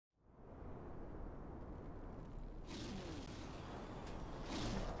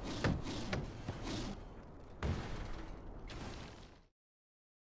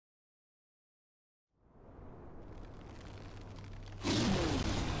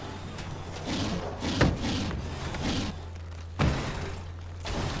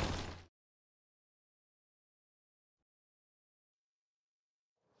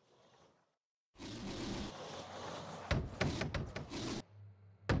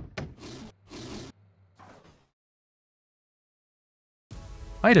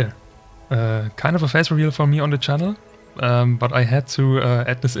Hi there! Kind of a face reveal for me on the channel, but I had to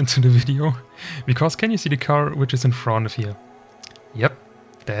add this into the video, because can you see the car which is in front of you? Yep,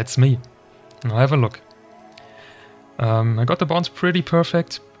 that's me. Now have a look. I got the bounce pretty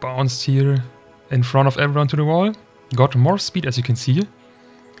perfect, bounced here in front of everyone to the wall, got more speed as you can see,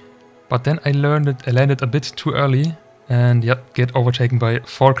 but then I landed a bit too early and yep, get overtaken by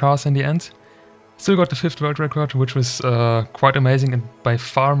 4 cars in the end. Still got the 5th world record, which was quite amazing and by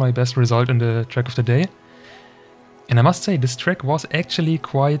far my best result in the track of the day. And I must say, this track was actually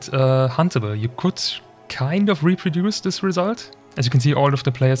quite huntable. You could kind of reproduce this result. As you can see, all of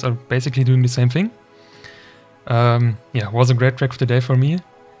the players are basically doing the same thing. Yeah, it was a great track of the day for me.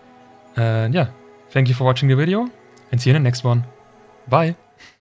 And yeah, thank you for watching the video and see you in the next one. Bye!